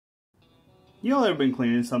Y'all ever been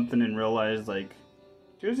cleaning something and realized, like,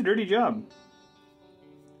 it was a dirty job?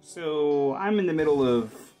 So, I'm in the middle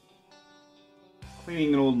of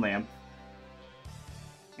cleaning an old lamp.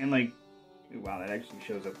 And, like, wow, that actually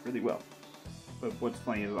shows up really well. But what's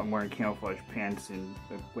funny is I'm wearing camouflage pants and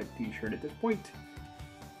a wet t-shirt at this point.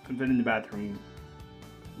 I've been in the bathroom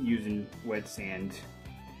using wet sand.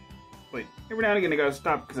 But every now and again I gotta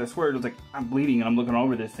stop because I swear it was like, I'm bleeding and I'm looking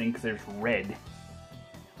over this thing because there's red.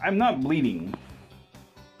 I'm not bleeding.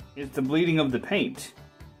 It's the bleeding of the paint.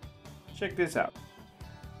 Check this out.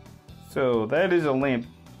 So that is a lamp.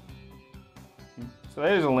 So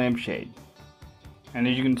that is a lampshade. And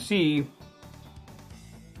as you can see,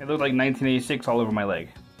 it looked like 1986 all over my leg.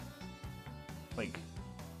 Like,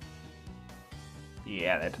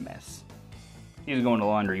 yeah, that's a mess. He's going to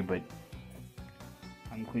laundry, but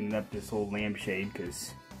I'm cleaning up this old lampshade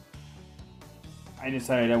because I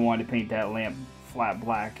decided I wanted to paint that lamp flat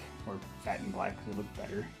black, or satin black, because it looked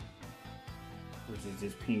better. Versus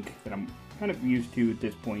this pink that I'm kind of used to at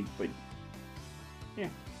this point, but yeah.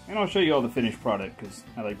 And I'll show you all the finished product because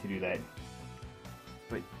I like to do that.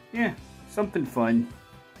 But yeah, something fun.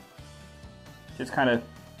 Just kind of,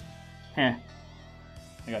 I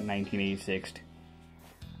got 1986.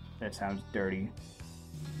 That sounds dirty.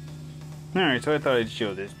 Alright, so I thought I'd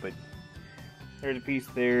show this, but there's a piece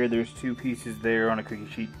there, there's two pieces there on a cookie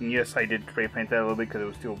sheet. And yes, I did spray paint that a little bit because it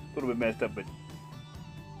was still a little bit messed up, but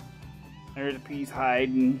there's a piece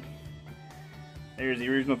hiding. There's the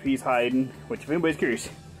original piece hiding, which if anybody's curious,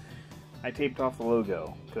 I taped off the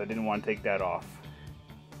logo because I didn't want to take that off.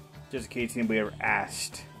 Just in case anybody ever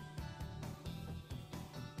asked.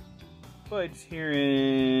 But here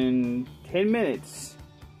in 10 minutes,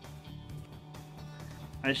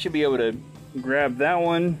 I should be able to grab that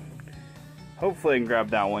one. Hopefully I can grab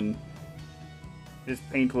that one. This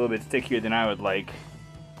paint's a little bit stickier than I would like.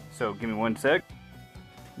 So give me one sec.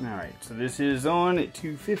 Alright, so this is on at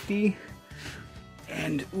 250.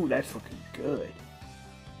 And, ooh, that's looking good.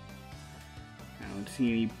 I don't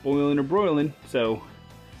see any boiling or broiling, so,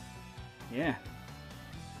 yeah.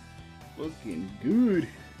 Looking good.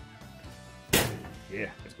 Yeah,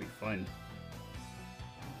 that's gonna be fun.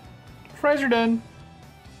 Fries are done.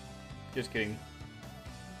 Just kidding.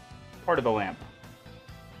 Part of the lamp.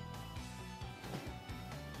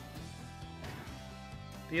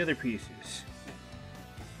 The other pieces.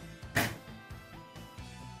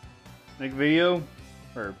 Next video,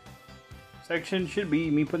 or section, should be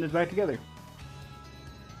me putting this back together.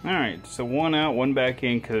 Alright, so one out, one back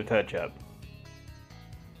in because of touch up.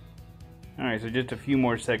 Alright, so just a few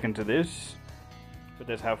more seconds of this. But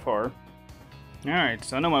that's how far. Alright,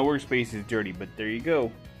 so I know my workspace is dirty, but there you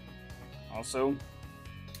go. Also,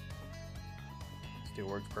 still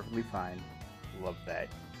works perfectly fine. Love that.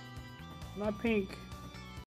 Not pink.